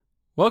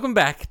Welcome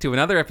back to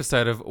another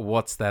episode of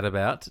What's That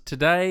About?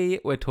 Today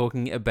we're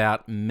talking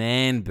about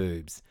man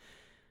boobs.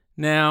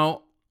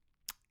 Now,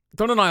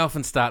 Don and I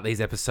often start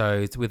these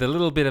episodes with a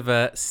little bit of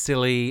a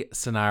silly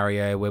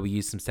scenario where we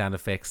use some sound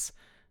effects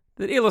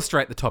that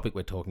illustrate the topic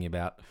we're talking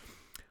about.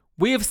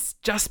 We have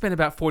just spent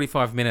about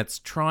 45 minutes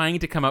trying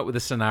to come up with a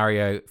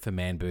scenario for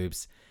man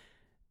boobs.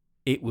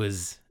 It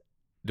was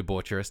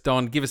debaucherous.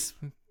 Don, give us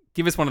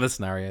one of the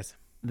scenarios.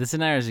 The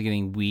scenarios are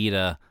getting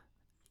weirder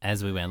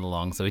as we went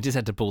along, so we just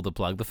had to pull the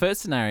plug. The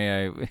first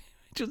scenario, which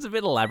was a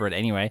bit elaborate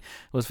anyway,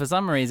 was for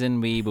some reason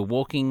we were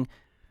walking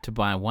to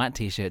buy white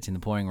T-shirts in the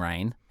pouring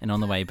rain, and on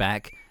the way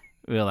back,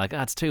 we were like,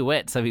 it's too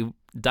wet, so we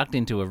ducked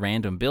into a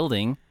random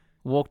building,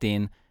 walked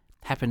in,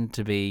 happened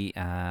to be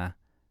a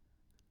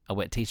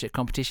wet T-shirt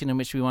competition in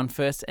which we won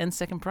first and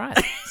second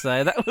prize.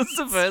 So that was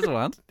the first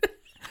one.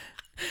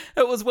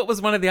 It was what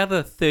was one of the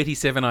other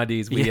 37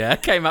 ideas we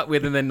came up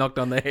with and then knocked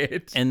on the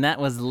head. And that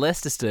was less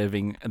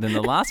disturbing than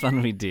the last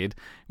one we did,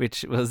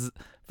 which was,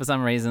 for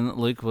some reason,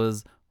 Luke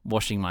was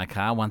washing my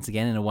car once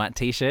again in a white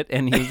T-shirt,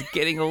 and he was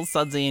getting all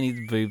sudsy and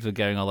his boobs were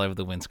going all over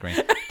the windscreen.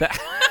 That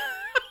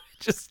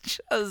just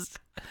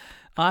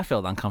I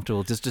felt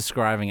uncomfortable just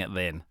describing it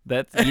then.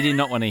 You did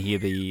not want to hear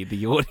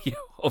the audio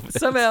of it.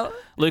 Somehow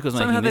Luke was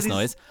making this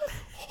noise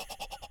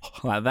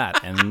like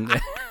that, and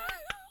it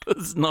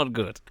was not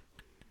good.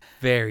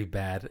 Very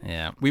bad.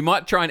 Yeah. We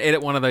might try and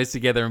edit one of those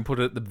together and put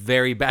it at the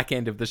very back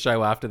end of the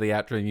show after the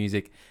outro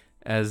music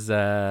as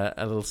a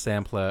little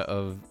sampler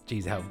of,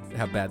 geez, how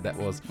bad that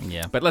was.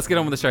 Yeah. But let's get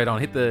on with the show, Don.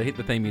 Hit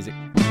the theme music.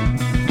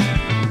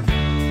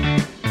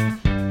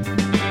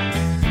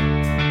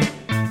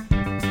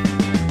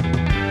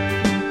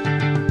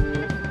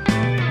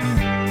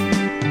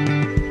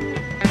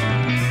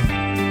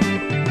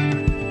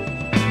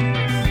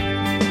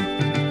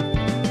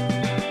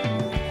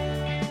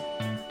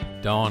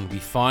 Don, we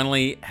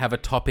finally have a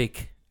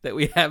topic that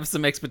we have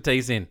some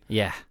expertise in.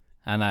 Yeah,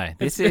 I know.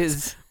 This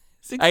is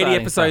 80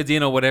 episodes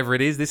in or whatever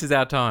it is. This is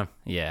our time.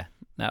 Yeah.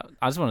 Now,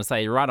 I just want to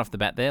say right off the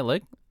bat there,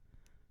 Luke,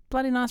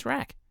 bloody nice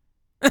rack.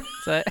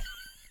 So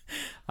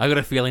I got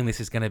a feeling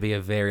this is going to be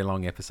a very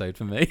long episode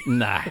for me.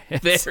 No.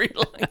 Very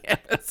long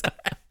episode.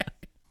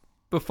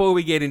 Before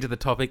we get into the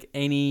topic,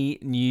 any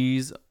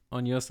news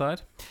on your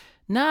side?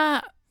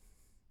 Nah.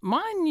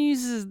 My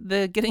news is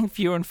they're getting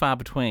fewer and far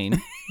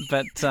between,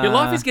 but your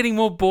life is getting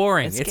more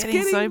boring. It's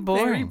getting so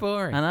boring. Very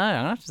boring. I know. I'm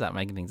gonna have to start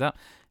making things up.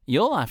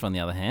 Your life, on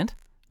the other hand,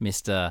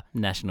 Mr.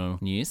 National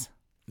News.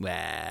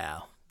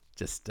 Well,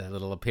 just a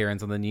little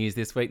appearance on the news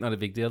this week. Not a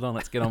big deal, Don.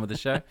 Let's get on with the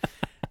show.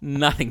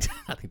 Nothing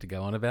to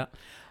go on about.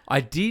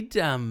 I did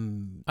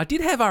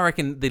have, I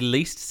reckon, the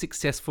least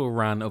successful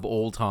run of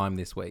all time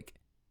this week.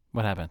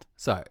 What happened?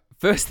 So,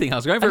 first thing, I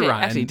was going for a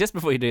run. Actually, just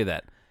before you do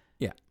that.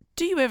 Yeah.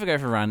 Do you ever go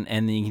for a run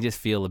and then you can just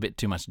feel a bit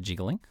too much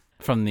jiggling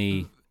from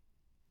the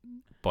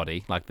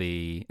body, like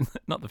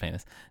not the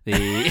penis,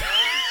 I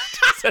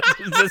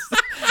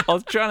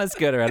was trying to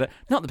skirt around it.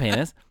 Not the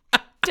penis,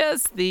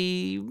 just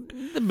the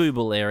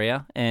booble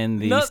area and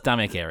the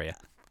stomach area.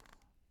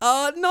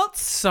 Not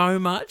so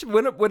much.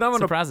 When I'm on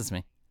surprises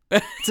me.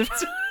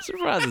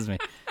 Surprises me.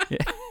 Yeah.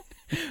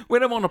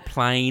 When I'm on a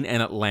plane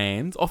and it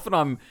lands, often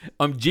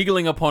I'm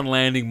jiggling upon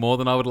landing more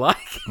than I would like.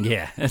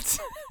 Yeah, it's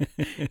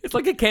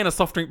like a can of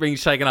soft drink being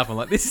shaken up. I'm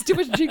like, this is too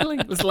much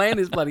jiggling. Let's land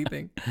this bloody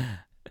thing.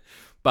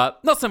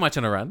 But not so much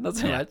on a run, not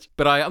so much.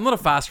 But I'm not a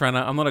fast runner.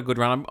 I'm not a good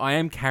runner. I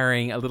am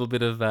carrying a little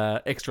bit of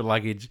extra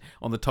luggage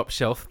on the top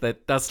shelf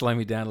that does slow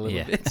me down a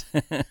little bit.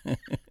 But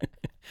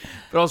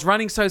I was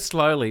running so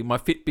slowly, my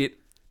Fitbit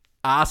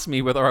asked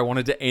me whether I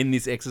wanted to end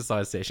this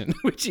exercise session,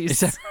 which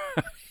is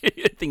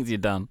things you've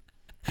done.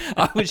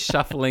 I was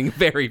shuffling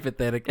very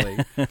pathetically.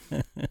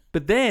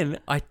 But then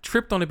I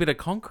tripped on a bit of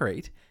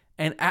concrete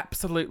and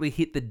absolutely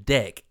hit the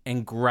deck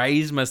and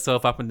grazed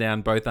myself up and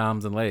down both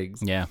arms and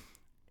legs. Yeah.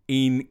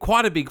 In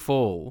quite a big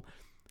fall.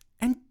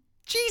 And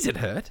geez, it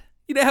hurt.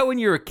 You know how when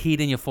you're a kid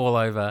and you fall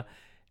over,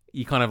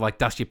 you kind of like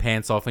dust your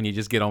pants off and you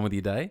just get on with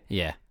your day?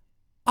 Yeah.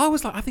 I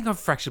was like, I think I've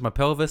fractured my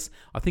pelvis.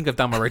 I think I've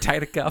done my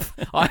rotator cuff.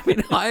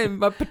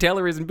 My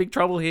patella is in big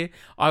trouble here.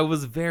 I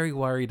was very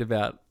worried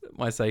about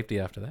my safety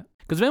after that.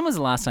 Because when was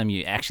the last time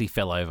you actually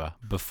fell over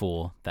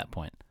before that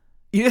point?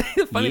 Yeah,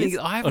 the funny thing is,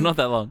 or not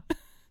that long.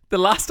 The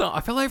last time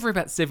I fell over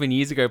about 7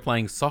 years ago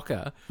playing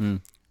soccer, and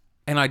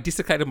I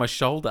dislocated my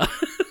shoulder.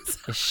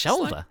 Your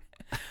shoulder?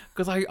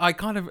 Because I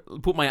kind of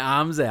put my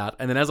arms out,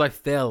 and then as I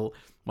fell,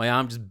 my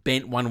arm just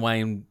bent one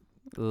way in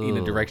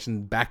a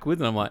direction backwards,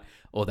 and I'm like,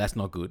 oh, that's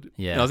not good.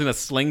 Yeah. And I was in a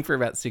sling for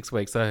about 6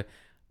 weeks, so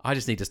I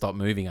just need to stop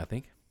moving, I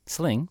think.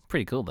 Sling?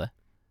 Pretty cool, though.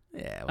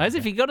 Yeah. As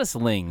if you got a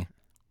sling,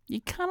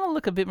 you kind of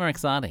look a bit more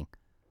exciting.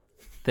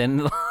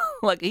 Then,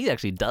 like, he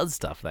actually does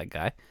stuff, that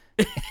guy.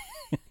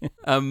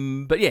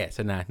 But yeah,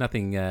 so no,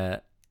 nothing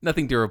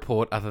to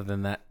report other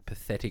than that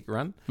pathetic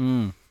run.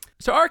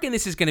 So I reckon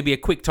this is going to be a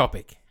quick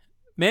topic.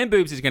 Man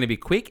boobs is going to be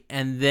quick,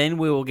 and then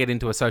we will get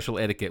into a social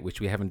etiquette,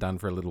 which we haven't done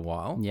for a little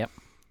while. Yep.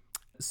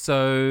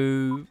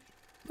 So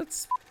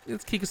let's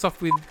kick us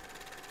off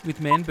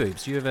with man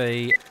boobs. Do you have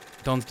a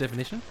Don's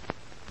definition?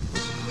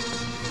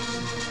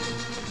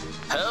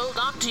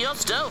 to your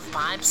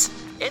stovepipes.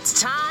 It's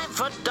time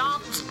for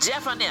Dom's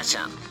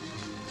definition.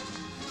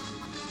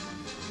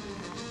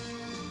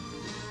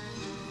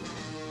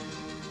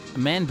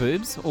 Man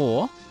boobs,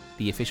 or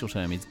the official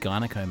term is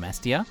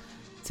gynecomastia.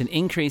 It's an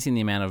increase in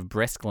the amount of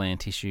breast gland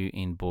tissue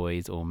in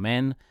boys or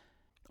men,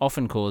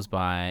 often caused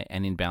by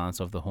an imbalance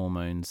of the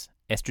hormones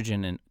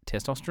estrogen and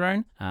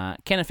testosterone.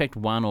 Can affect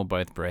one or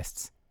both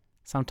breasts,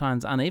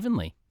 sometimes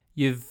unevenly.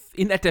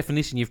 In that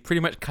definition, you've pretty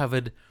much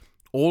covered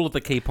all of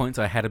the key points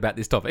I had about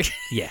this topic.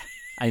 Yeah,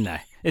 I know.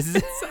 This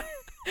is,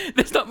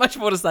 There's not much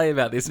more to say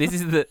about this.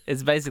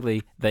 it's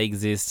basically they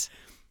exist.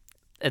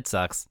 It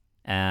sucks,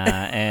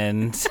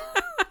 and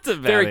it's about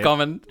Very it.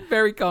 common.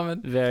 Very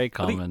common. Very I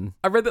common.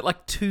 read that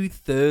like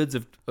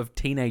 2/3 of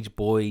teenage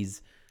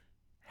boys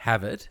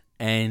have it,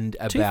 and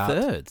about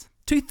 2/3.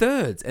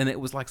 2/3, and it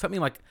was like something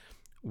like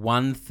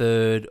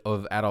 1/3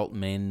 of adult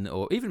men,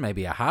 or even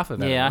maybe a half of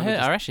adult Yeah, men.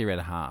 I actually read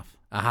a half.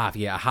 A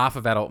half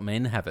of adult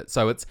men have it.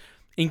 So it's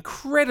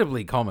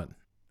incredibly common.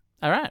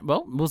 All right.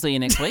 Well, we'll see you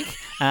next week.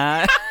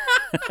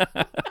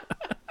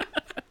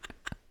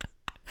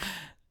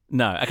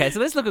 No. Okay, so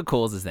let's look at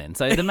causes then.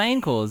 So the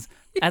main cause,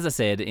 as I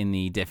said in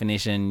the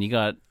definition, you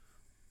got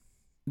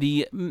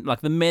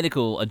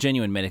a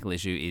genuine medical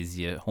issue is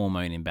your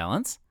hormone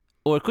imbalance,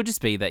 or it could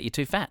just be that you're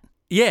too fat.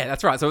 Yeah,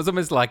 that's right. So it's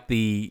almost like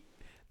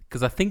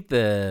because I think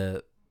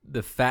the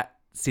fat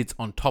sits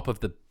on top of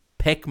the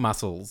pec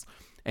muscles,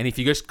 and if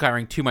you're just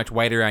carrying too much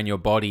weight around your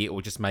body, it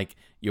will just make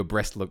your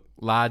breast look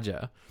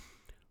larger.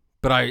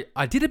 But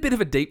I did a bit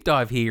of a deep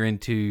dive here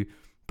into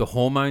the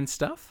hormone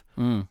stuff.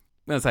 Mm.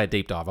 When I say a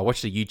deep dive, I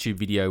watched a YouTube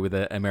video with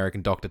an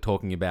American doctor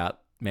talking about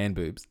man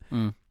boobs.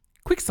 Mm.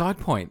 Quick side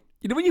point.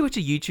 You know when you watch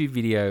a YouTube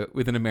video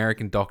with an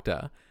American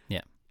doctor,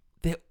 Yeah.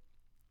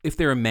 if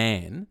they're a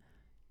man,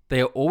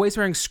 they are always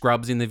wearing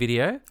scrubs in the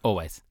video,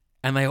 Always.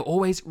 and they are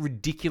always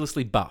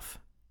ridiculously buff.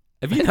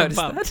 Have you noticed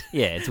that?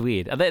 Yeah, it's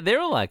weird. They're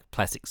all like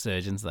plastic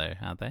surgeons, though,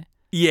 aren't they?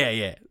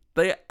 Yeah.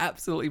 They are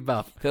absolutely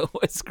buff. They're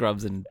always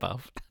scrubs and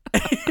buff.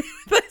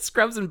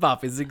 Scrubs and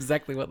buff is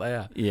exactly what they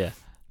are. Yeah.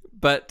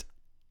 But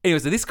anyway,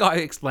 so this guy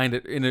explained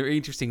it in an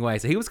interesting way.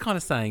 So he was kind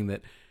of saying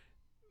that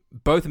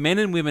both men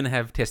and women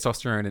have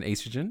testosterone and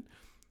estrogen.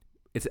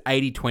 It's an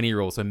 80-20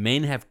 rule. So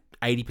men have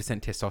 80%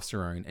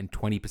 testosterone and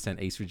 20%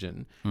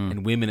 estrogen,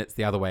 and women it's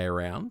the other way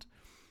around.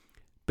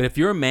 But if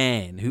you're a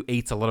man who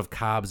eats a lot of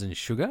carbs and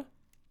sugar,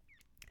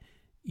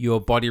 your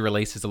body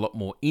releases a lot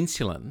more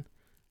insulin,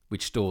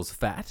 which stores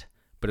fat,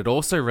 but it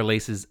also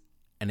releases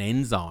an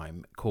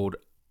enzyme called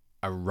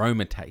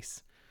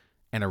aromatase.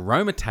 And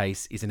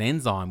aromatase is an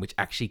enzyme which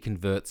actually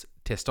converts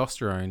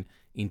testosterone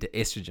into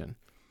estrogen.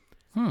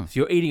 If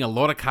you're eating a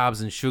lot of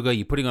carbs and sugar,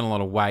 you're putting on a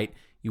lot of weight,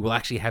 you will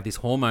actually have this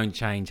hormone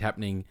change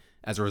happening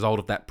as a result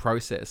of that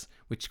process,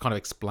 which kind of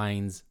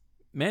explains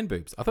man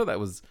boobs. I thought that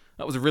was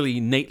a really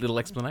neat little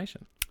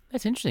explanation.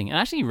 That's interesting.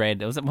 I actually read,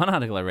 there was one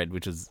article I read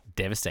which was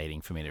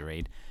devastating for me to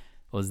read,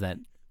 was that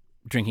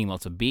drinking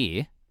lots of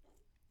beer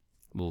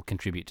will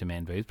contribute to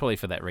man boobs, probably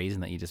for that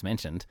reason that you just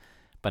mentioned.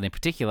 But in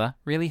particular,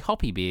 really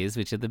hoppy beers,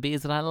 which are the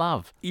beers that I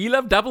love. You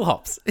love double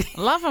hops.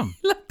 I love them.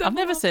 I've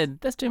never said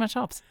that's too much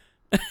hops.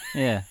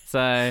 Yeah,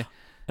 so...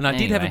 And I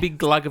did have a Anyway. big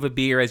glug of a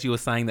beer as you were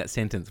saying that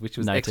sentence, which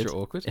was Noted. extra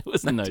awkward. It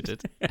was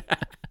noted.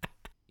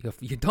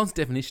 Your Don's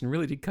definition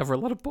really did cover a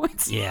lot of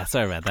points. Yeah,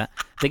 sorry about that.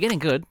 They're getting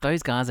good.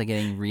 Those guys are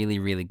getting really,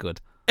 really good.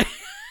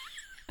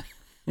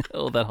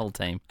 That whole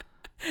team.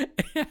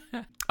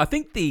 I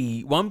think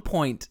the one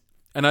point,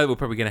 I know we're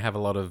probably going to have a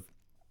lot of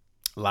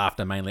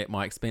laughter mainly at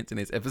my expense in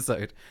this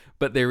episode,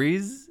 but there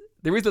is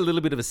a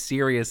little bit of a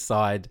serious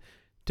side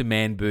to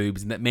man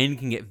boobs, and that men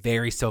can get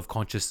very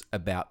self-conscious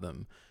about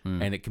them.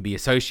 And it can be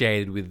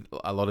associated with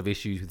a lot of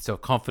issues with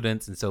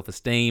self-confidence and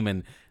self-esteem,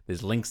 and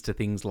there's links to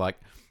things like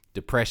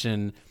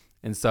depression.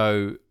 And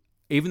so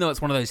even though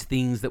it's one of those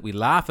things that we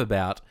laugh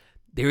about,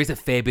 there is a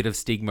fair bit of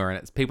stigma,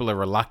 and people are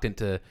reluctant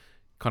to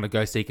kind of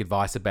go seek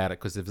advice about it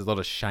because there's a lot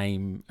of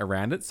shame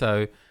around it.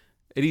 So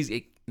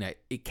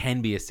it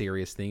can be a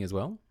serious thing as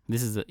well.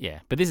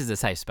 But this is a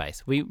safe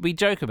space. We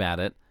joke about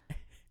it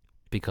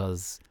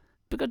because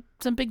we've got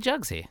some big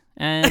jugs here.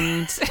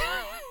 And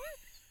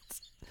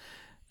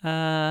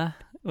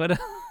what?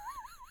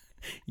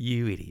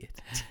 You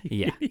idiot.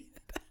 Yeah.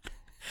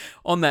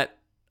 On that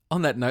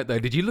note, though,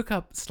 did you look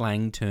up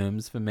slang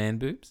terms for man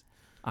boobs?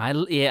 I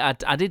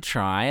did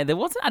try. I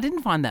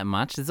didn't find that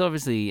much. There's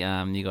obviously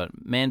you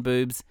got man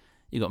boobs,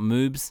 you got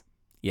moobs,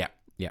 Yep.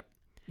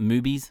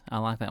 moobies. I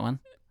like that one.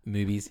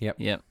 Movies, yep.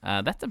 Yep.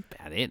 That's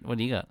about it. What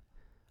do you got?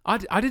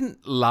 I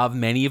didn't love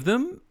many of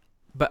them,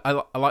 but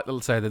I like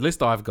to say the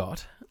list I've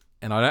got,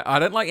 and I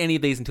don't like any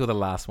of these until the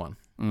last one.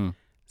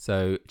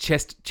 So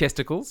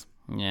chesticles,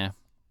 Yeah.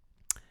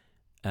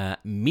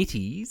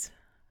 mitties,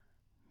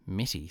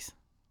 Mitties.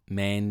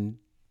 man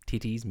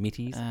titties,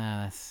 mitties,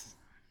 That's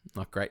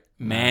not great.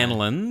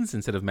 Manlins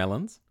instead of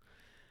melons.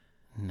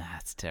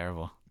 it's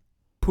terrible.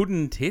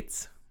 Puddin'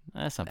 tits.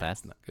 That's not bad.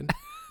 That's not good.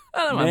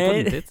 I don't mind Man-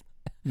 pudding tits.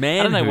 Man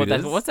I don't know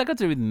hooters. what's that got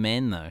to do with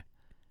men though.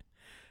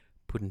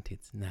 Puddin'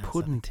 tits. No,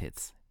 Pudding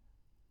tits.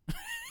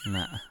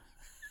 Nah.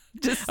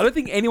 I don't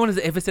think anyone has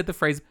ever said the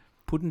phrase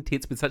puddin'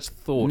 tits with such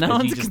thought No as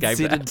one's you just gave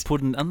considered that.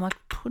 pudding. I'm like,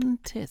 pudding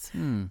tits.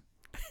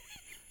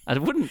 I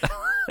wouldn't.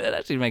 It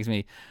actually makes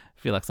me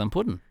feel like some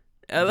pudding.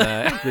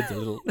 With a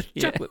little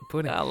chocolate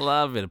pudding. I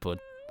love a bit of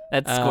pudding.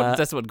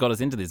 That's what got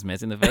us into this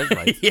mess in the first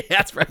place. Yeah,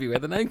 that's probably where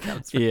the name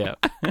comes from. Yeah.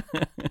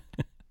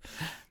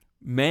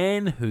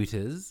 Man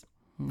hooters.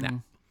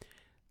 Now,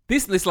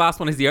 this last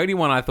one is the only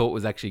one I thought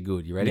was actually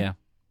good. You ready? Yeah.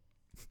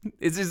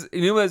 It's just,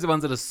 you know those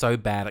ones that are so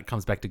bad it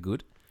comes back to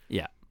good?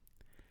 Yeah.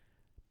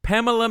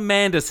 Pamela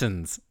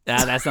Mandersons.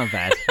 That's not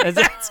bad.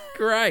 That's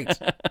great.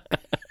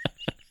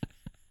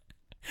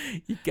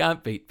 You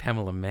can't beat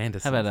Pamela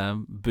Manderson. How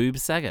about Boob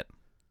Saget?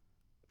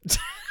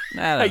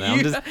 I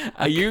don't know.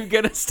 Are you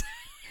gonna?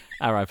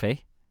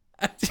 R.I.P.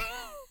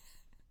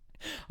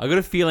 I got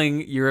a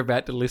feeling you're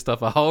about to list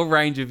off a whole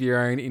range of your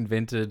own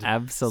invented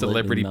Absolutely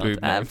celebrity not.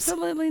 boob names.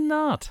 Absolutely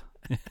not.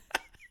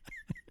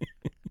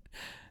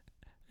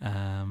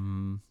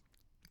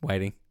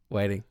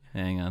 Waiting.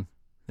 Hang on.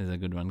 There's a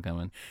good one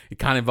coming. It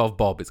can't involve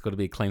Bob. It's got to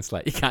be a clean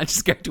slate. You can't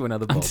just go to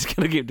another I'm Bob. just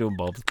going to keep doing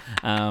Bobs.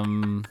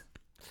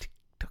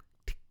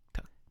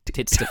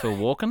 Titstopher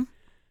Walken?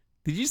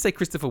 Did you say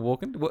Christopher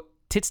Walken? What?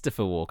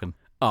 Titstopher Walken.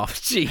 Oh,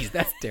 jeez,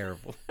 that's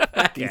terrible.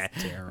 That is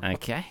terrible.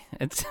 Okay.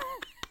 It's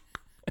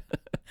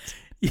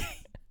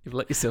You've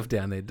let yourself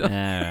down there, all Don.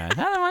 right.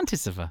 I don't want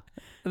Titstopher.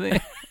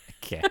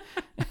 Okay.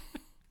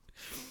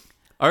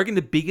 I reckon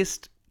the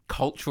biggest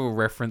cultural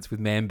reference with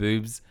man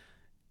boobs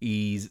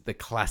is the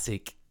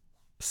classic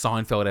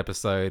Seinfeld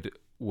episode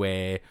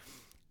where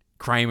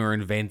Kramer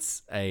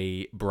invents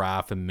a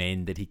bra for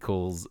men that he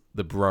calls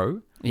the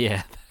bro.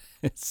 Yeah.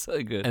 It's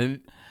so good.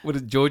 And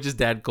George's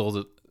dad calls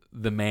it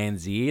the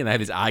man's ear, and they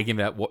have this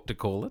argument about what to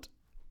call it.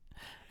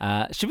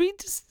 Should we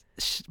just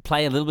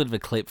play a little bit of a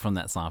clip from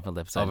that Seinfeld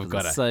episode? Oh, we've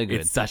got it's it. so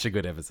good. It's such a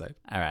good episode.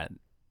 All right.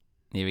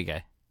 Here we go.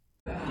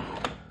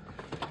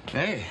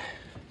 Hey,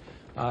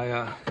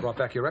 I brought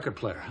back your record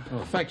player.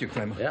 Oh, thank you,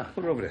 Kramer. Yeah.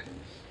 Put it over there.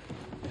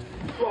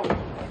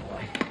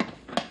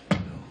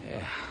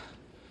 Yeah.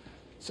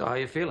 So how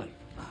you feeling?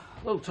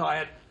 A little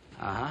tired.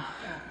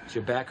 Does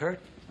your back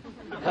hurt?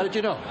 How did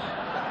you know?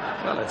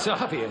 Well, it's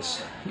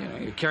obvious. You know,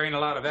 you're carrying a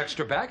lot of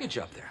extra baggage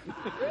up there.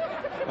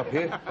 Up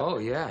here? Oh,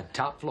 yeah,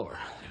 top floor.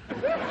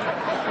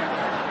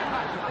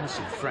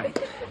 Listen, Frank,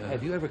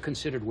 have you ever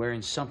considered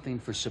wearing something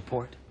for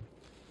support?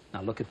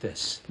 Now, look at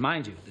this.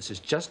 Mind you, this is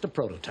just a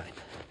prototype.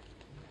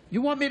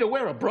 You want me to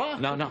wear a bra?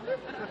 No.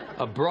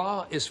 A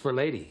bra is for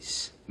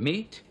ladies.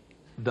 Meet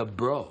the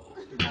bro.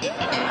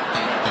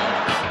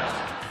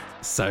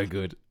 So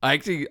good. I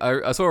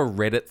saw a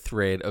Reddit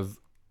thread of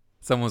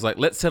someone was like,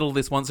 let's settle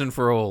this once and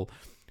for all.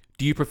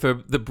 Do you prefer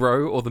the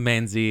bro or the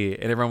man's ear?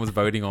 And everyone was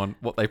voting on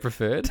what they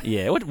preferred.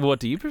 Yeah. What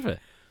do you prefer?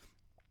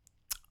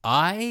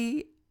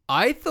 I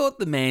thought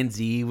the man's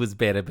ear was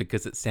better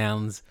because it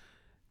sounds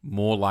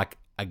more like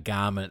a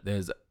garment.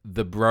 There's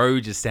the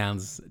bro just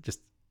sounds it's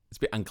a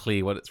bit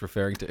unclear what it's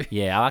referring to.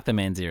 Yeah, I like the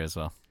man's ear as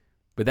well.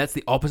 But that's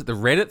the opposite. The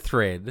Reddit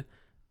thread,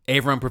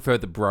 everyone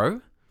preferred the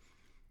bro,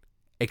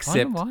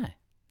 except Why?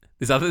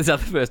 this other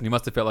person who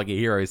must have felt like a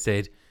hero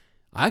said,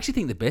 I actually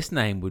think the best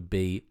name would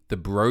be the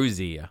bro's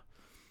ear.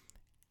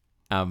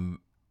 And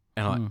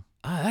I'm like,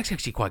 oh, that's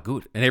actually quite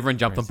good. And everyone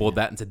jumped on board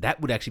that and said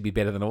that would actually be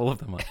better than all of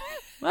them. Like,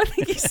 I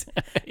think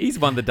he's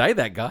won the day,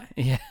 that guy.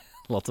 Yeah,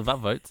 lots of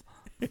upvotes.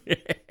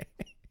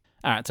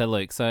 All right, so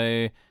Luke,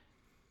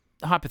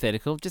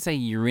 hypothetical, just say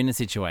you're in a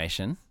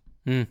situation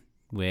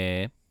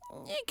where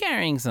you're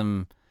carrying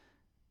some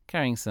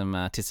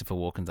Tistopher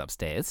Walkens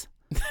upstairs,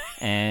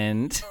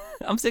 and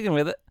I'm sticking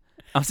with it.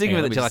 I'm sticking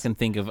with it till I can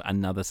think of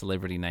another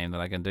celebrity name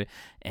that I can do,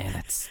 and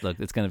it's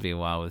going to be a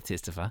while with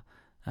Tistopher.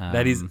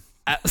 That is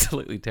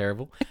absolutely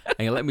terrible.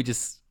 And let me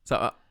just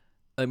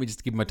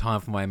give my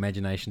time for my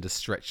imagination to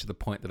stretch to the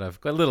point that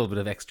I've got a little bit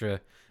of extra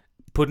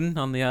pudding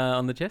on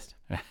the chest.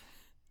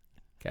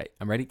 Okay,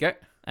 I'm ready. Go.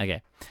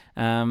 Okay.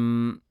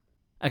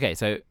 Okay,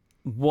 so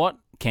what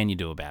can you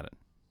do about it?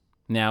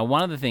 Now,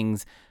 one of the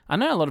things, I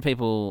know a lot of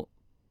people,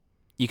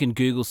 you can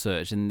Google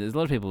search, and there's a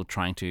lot of people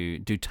trying to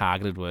do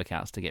targeted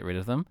workouts to get rid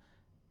of them.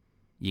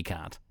 You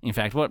can't. In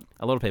fact, what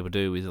a lot of people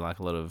do is like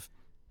a lot of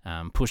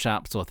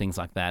push-ups or things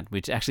like that,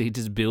 which actually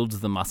just builds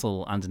the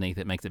muscle underneath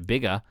it, makes it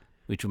bigger,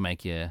 which will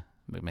make your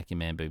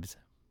man boobs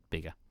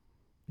bigger.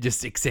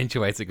 Just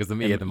accentuates it because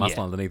the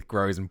muscle underneath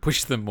grows and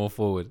pushes them more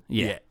forward.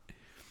 Yeah.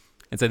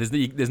 And so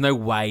there's no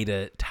way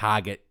to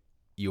target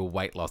your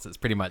weight loss. It's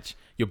pretty much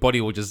your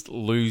body will just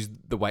lose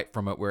the weight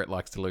from it where it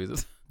likes to lose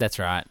it. That's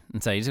right.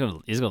 And so you just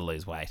got to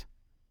lose weight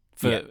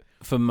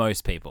for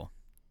most people.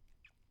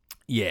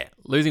 Yeah,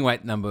 losing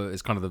weight number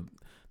is kind of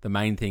the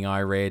main thing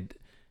I read.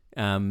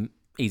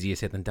 Easier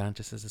said than done,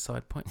 just as a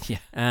side point. Yeah.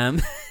 I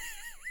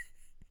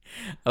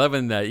love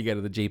when you go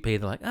to the GP. They're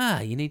like,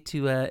 you need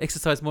to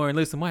exercise more and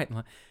lose some weight. I'm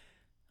like,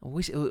 I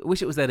wish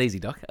it was that easy,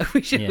 doc. I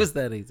wish it was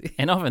that easy.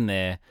 And often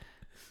they're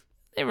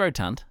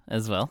rotund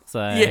as well. So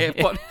Yeah,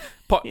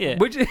 pot. Yeah.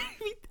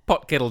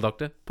 Pot kettle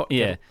doctor. Pot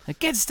yeah, kettle.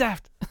 get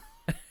stuffed.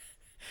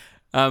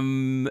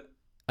 I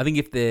think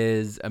if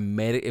there's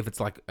if it's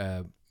like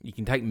You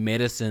can take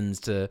medicines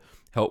to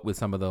help with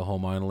some of the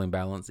hormonal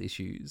imbalance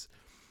issues.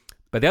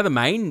 But the other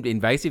main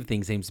invasive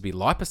thing seems to be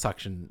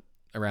liposuction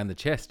around the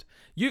chest.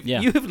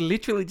 You have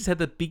literally just had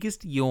the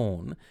biggest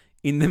yawn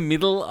in the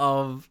middle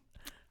of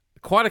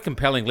quite a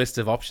compelling list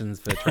of options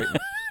for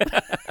treatment.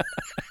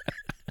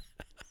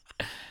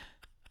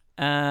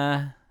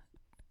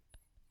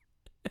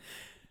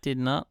 Did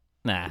not.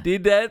 Nah.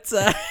 Did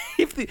that?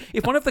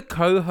 If one of the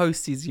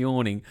co-hosts is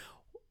yawning,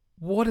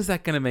 what is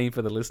that going to mean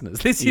for the listeners?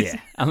 This is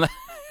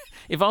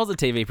If I was a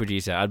TV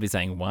producer, I'd be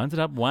saying, wind it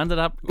up,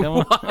 come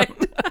on.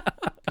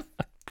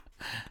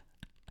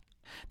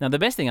 Now, the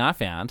best thing I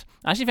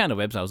actually found a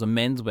website. It was a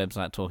men's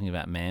website talking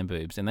about man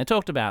boobs, and they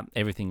talked about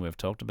everything we've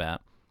talked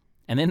about.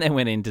 And then they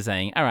went into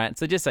saying, all right,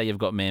 so just say you've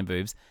got man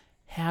boobs.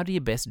 How do you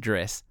best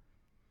dress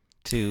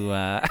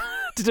to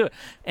do it?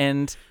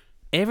 And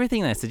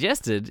everything they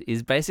suggested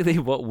is basically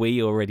what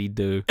we already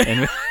do.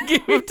 And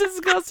we've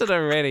discussed it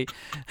already.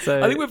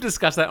 So I think we've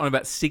discussed that on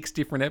about 6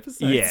 different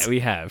episodes. yeah,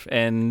 we have.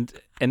 And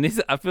this,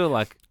 I feel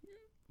like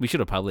we should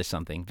have published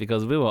something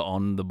because we were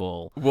on the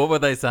ball. What were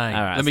they saying?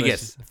 All right, Let me so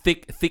guess.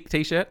 Thick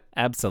t-shirt?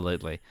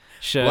 Absolutely.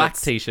 Shirts, Black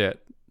t-shirt.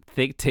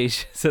 thick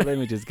t-shirt. So let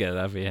me just get it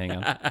up here. Hang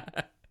on.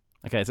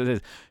 Okay, so it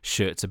says,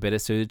 shirts are better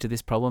suited to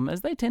this problem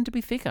as they tend to be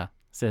thicker.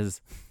 It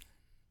says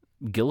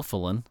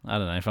Gilfillan. I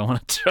don't know if I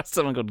want to trust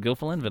someone called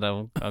Gilfillan, but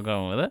I'll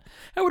go on with it.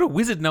 How would a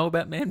wizard know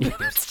about man boobs?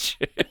 That's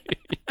true.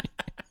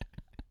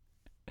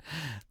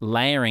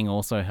 Layering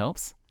also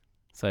helps.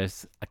 So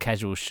it's a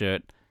casual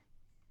shirt.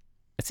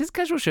 It says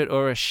casual shirt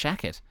or a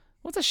shacket.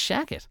 What's a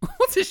shacket?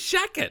 What's a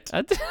shacket?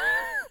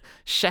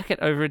 Shacket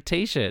over a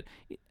t-shirt.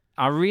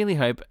 I really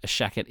hope a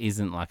shacket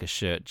isn't like a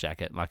shirt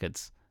jacket, like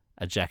it's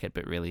a jacket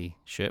but really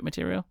shirt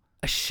material.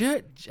 A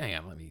shirt? Hang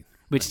on,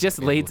 Which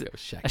just me leads... look up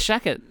A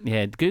shacket.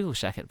 Yeah, Google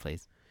shacket,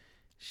 please.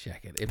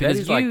 shacket. If that Because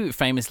is you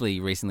famously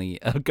recently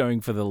are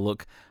going for the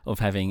look of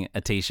having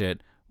a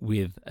t-shirt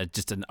with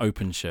just an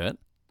open shirt.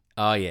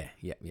 oh yeah.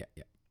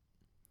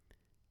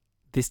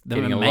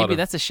 Getting a lot Maybe of-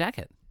 that's a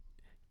shacket.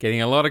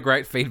 Getting a lot of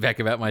great feedback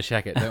about my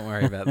shacket. Don't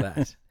worry about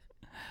that.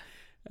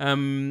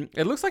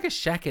 It looks like a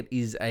shacket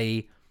is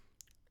a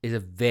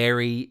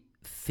very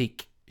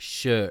thick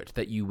shirt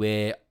that you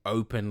wear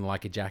open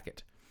like a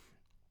jacket.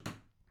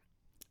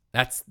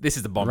 This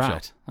is a bombshell.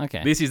 Right.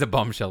 Okay. This is a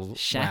bombshell.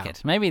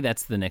 Shacket. Wow. Maybe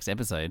that's the next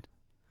episode.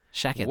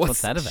 Shacket.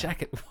 What's that about?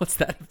 Shacket? What's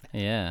that about?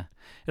 Yeah.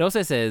 It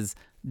also says,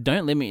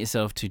 don't limit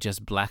yourself to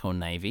just black or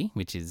navy,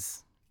 which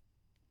is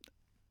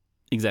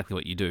exactly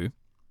what you do.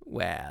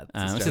 Wow.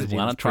 It says,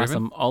 why not try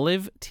some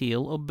olive,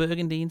 teal, or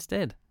burgundy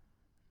instead?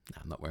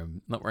 I'm not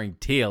wearing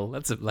teal.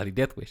 That's a bloody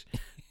death wish.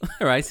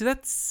 All right, so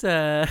that's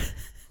a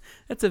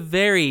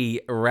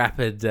very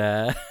rapid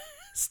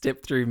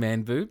step through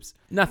man boobs.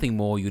 Nothing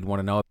more you'd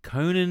want to know.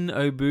 Conan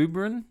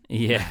O'Buberan?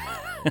 Yeah.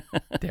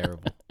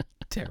 Terrible.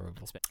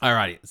 All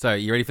righty, so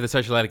you ready for the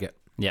social etiquette?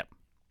 Yep.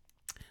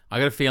 I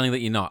got a feeling that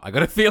you're not. I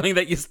got a feeling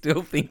that you're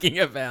still thinking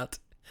about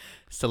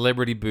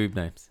celebrity boob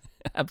names.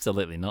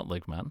 Absolutely not,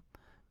 Luke Martin.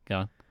 Go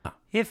on.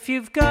 If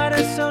you've got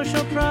a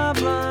social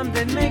problem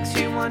that makes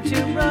you want to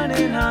run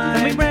and hide,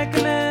 then we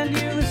recommend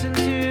you listen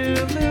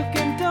to Luke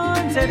and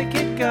Dawn's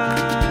Etiquette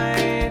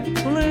Guide.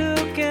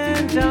 Luke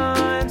and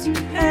Dawn's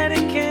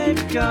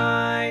Etiquette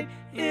Guide,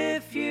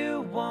 if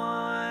you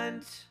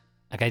want.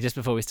 Okay, just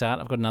before we start,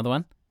 I've got another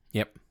one.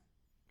 Yep.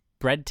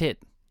 Brad Pitt.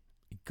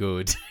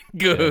 Good.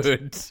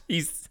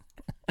 He's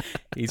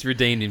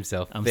redeemed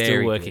himself. I'm Very still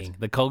good. working.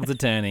 The cogs are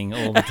turning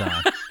all the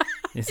time.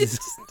 This is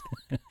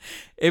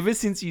Ever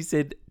since you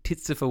said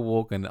Christopher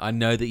Walken, I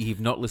know that you've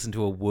not listened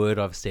to a word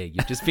I've said.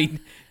 You've just been,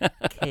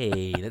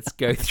 okay, let's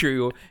go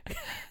through.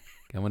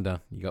 Come on, Don.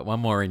 You got one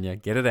more in you.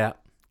 Get it out.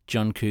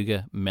 John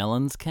Cougar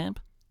Mellon's camp.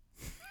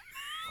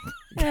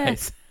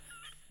 Yes.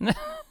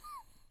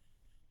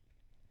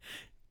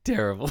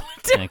 Terrible.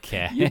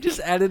 Okay. You just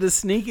added a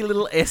sneaky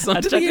little S I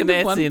onto chuck the end an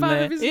of S one in part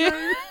there. of his Yeah.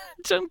 name.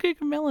 John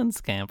Cougar Mellon's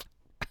camp.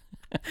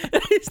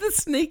 It's the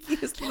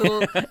sneakiest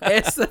little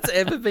S that's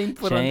ever been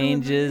put on.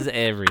 Changes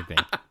everything.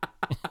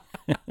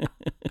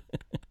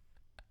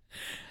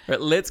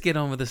 Right, let's get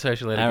on with the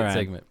social etiquette All right.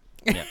 segment.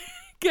 Yep.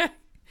 Okay.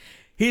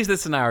 Here's the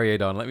scenario,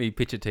 Don. Let me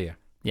pitch it to you.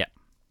 Yep.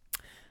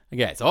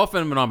 Okay, so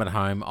often when I'm at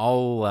home,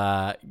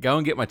 I'll go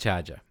and get my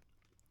charger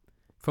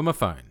for my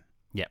phone.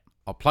 Yep.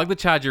 I'll plug the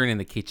charger in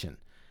the kitchen,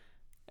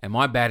 and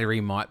my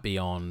battery might be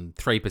on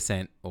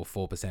 3% or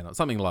 4% or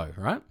something low,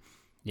 right?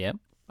 Yep.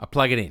 I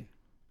plug it in.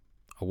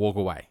 I walk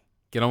away.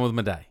 Get on with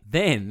my day.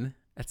 Then,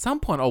 at some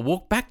point, I'll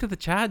walk back to the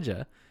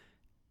charger,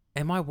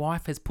 and my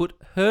wife has put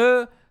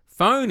her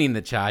phone in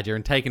the charger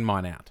and taken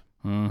mine out.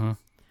 Mm-hmm.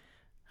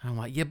 I'm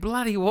like, you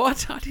bloody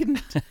what? I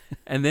didn't.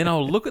 And then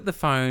I'll look at the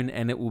phone,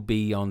 and it will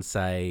be on,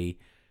 say,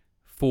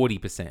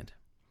 40%.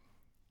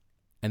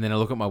 And then I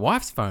look at my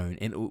wife's phone,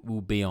 and it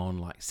will be on,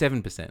 like,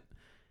 7%.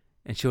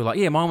 And she'll like,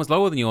 yeah, mine was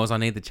lower than yours. I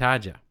need the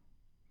charger.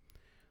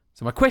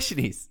 So my question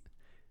is,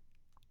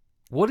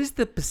 what is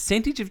the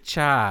percentage of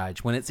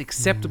charge when it's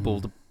acceptable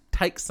to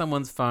take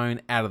someone's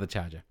phone out of the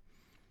charger?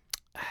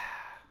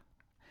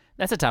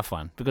 That's a tough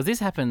one because this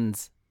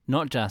happens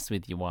not just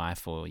with your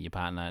wife or your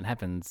partner. It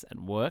happens at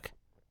work.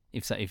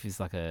 If it's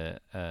like a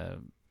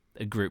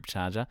group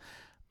charger,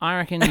 I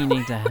reckon you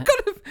need to.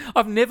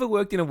 I've never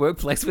worked in a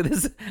workplace where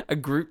there's a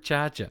group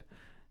charger.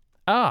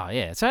 Oh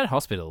yeah, so at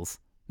hospitals,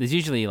 there's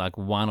usually like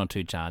 1 or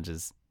 2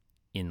 chargers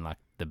in like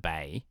the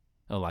bay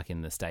or like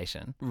in the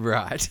station,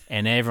 Right.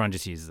 and everyone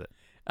just uses it.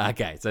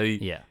 Okay, so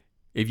Yeah,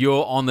 if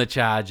you're on the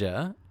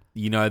charger,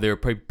 you know there are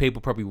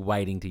people probably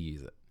waiting to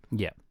use it.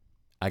 yeah.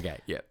 Okay,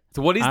 yeah.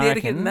 So what is the I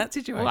etiquette in reckon- that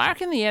situation? Well, I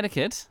reckon the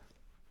etiquette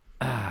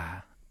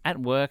at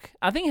work,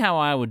 I think how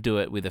I would do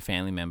it with a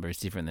family member is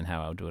different than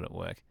how I would do it at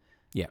work.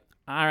 Yeah.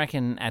 I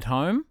reckon at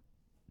home,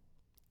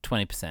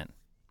 20%.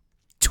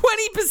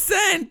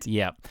 20%!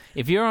 Yeah.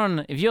 If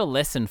you're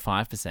less than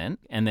 5%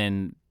 and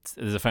then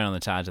there's a phone on the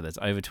charger that's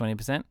over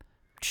 20%,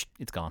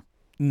 it's gone.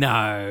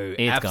 No,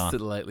 It's gone.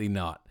 absolutely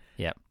not.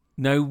 Yep.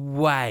 No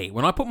way.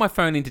 When I put my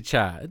phone into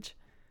charge,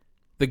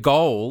 the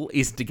goal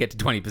is to get to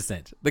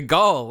 20%. The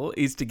goal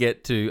is to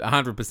get to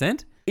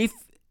 100%. If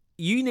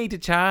you need to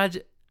charge,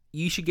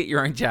 you should get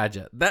your own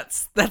charger.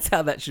 That's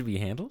how that should be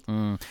handled.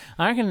 I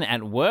reckon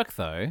at work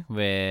though,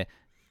 where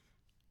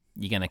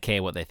you're going to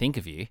care what they think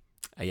of you,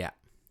 Yeah.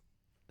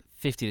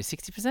 50 to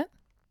 60%,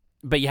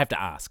 but you have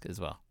to ask as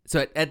well.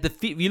 So at the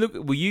if you look,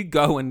 will you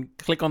go and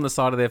click on the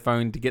side of their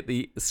phone to get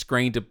the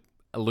screen to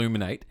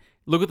illuminate?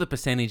 Look at the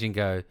percentage and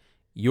go,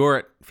 you're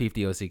at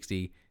 50 or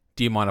 60.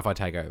 Do you mind if I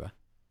take over?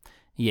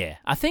 Yeah,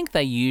 I think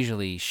they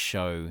usually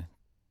show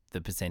the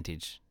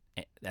percentage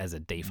as a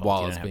default.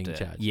 While You it's don't have being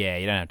to- charged. Yeah,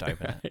 you don't have to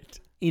open it.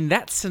 In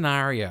that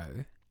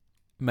scenario,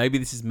 maybe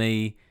this is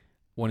me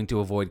wanting to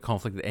avoid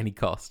conflict at any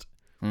cost.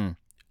 Mm.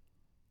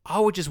 I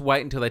would just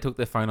wait until they took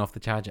their phone off the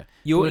charger.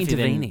 You're What if you're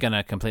then intervening. going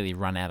to completely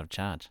run out of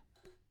charge?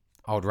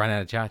 I would run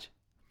out of charge.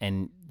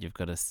 And you've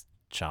got a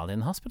child in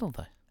the hospital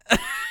though.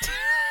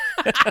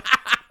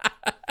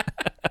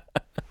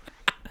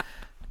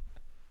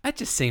 That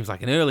just seems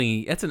like an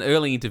early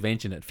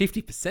intervention at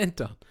 50%,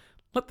 Don.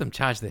 Let them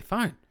charge their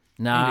phone.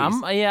 No,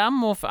 It is. I'm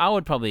more. I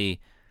would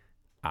probably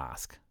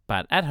ask,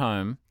 but at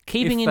home,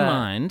 keeping If,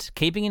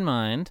 in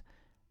mind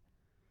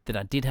that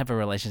I did have a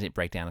relationship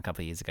breakdown a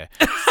couple of years ago.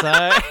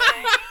 So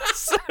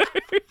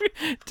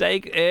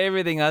take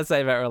everything I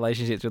say about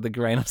relationships with a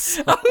grain of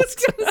salt. I was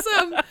going to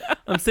say,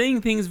 I'm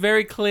seeing things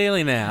very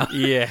clearly now.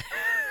 Yeah,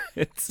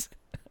 it's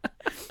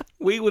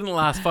We wouldn't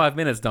last 5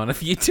 minutes, Don,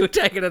 if you two were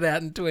taking it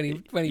out in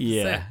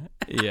 20%.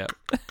 yeah.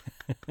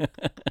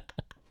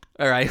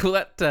 All right, well,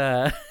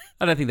 that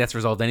I don't think that's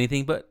resolved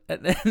anything, but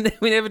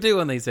we never do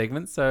on these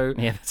segments, so...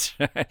 Yeah, that's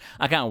right.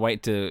 I can't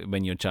wait to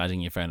when you're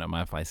charging your phone at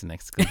my place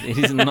next because it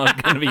is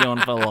not going to be on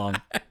for long.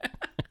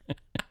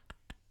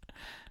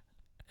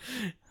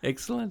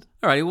 Excellent.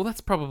 All right, well,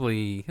 that's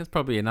probably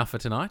enough for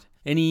tonight.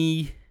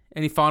 Any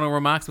final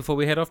remarks before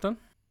we head off, Don?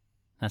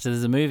 So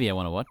there's a movie I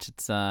want to watch.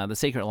 It's The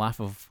Secret Life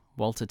of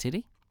Walter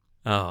Titty.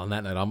 Oh, on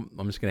that note,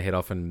 I'm just going to head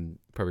off and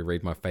probably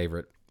read my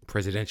favourite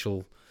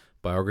presidential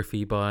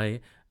biography by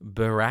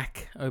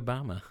Barack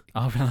Obama.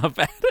 Oh, not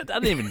bad. I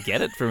didn't even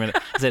get it for a minute.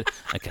 I said,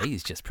 okay,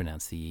 he's just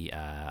pronounced the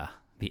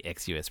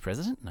ex-US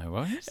president. No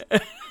worries.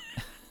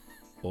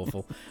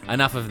 Awful.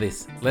 Enough of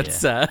this.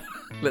 Let's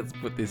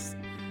put this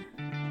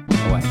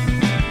away.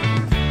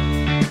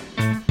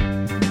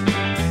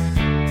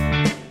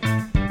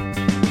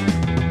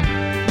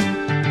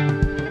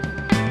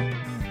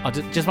 Oh,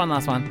 just one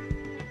last one.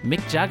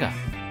 Mick Jagger.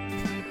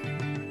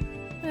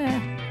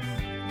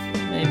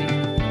 Maybe.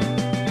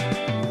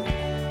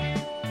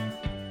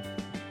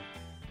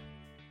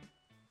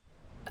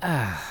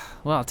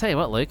 Well, I'll tell you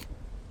what, Luke.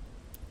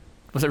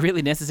 Was it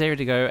really necessary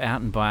to go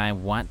out and buy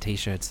white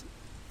T-shirts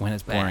when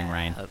it's pouring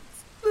rain? A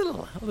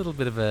little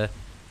bit of a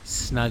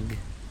snug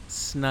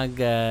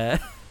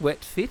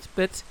wet fit,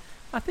 but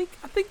I think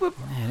we're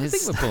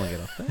pulling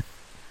it off there.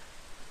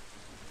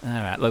 All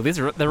right, look,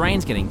 the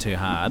rain's getting too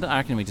hard. I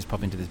reckon we just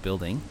pop into this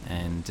building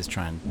and just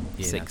try and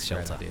seek that's a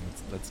great shelter. idea.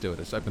 Let's do it.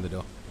 Let's open the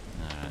door.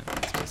 All right,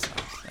 let's just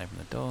open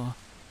the door.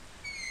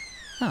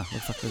 Oh,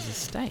 looks like there's a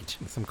stage.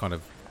 Some kind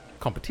of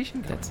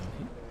competition going That's- on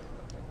here.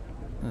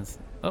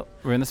 Oh,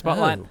 we're in the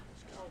spotlight. Oh.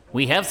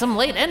 We have some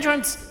late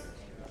entrants.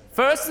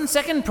 First and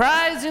second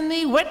prize in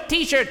the wet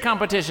t-shirt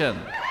competition.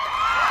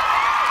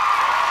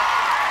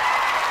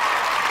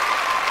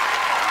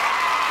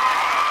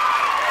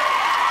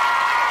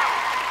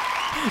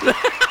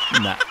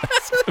 Nah,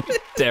 that's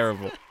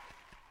terrible.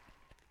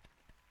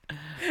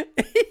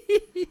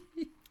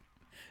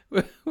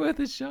 Worth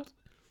a shot.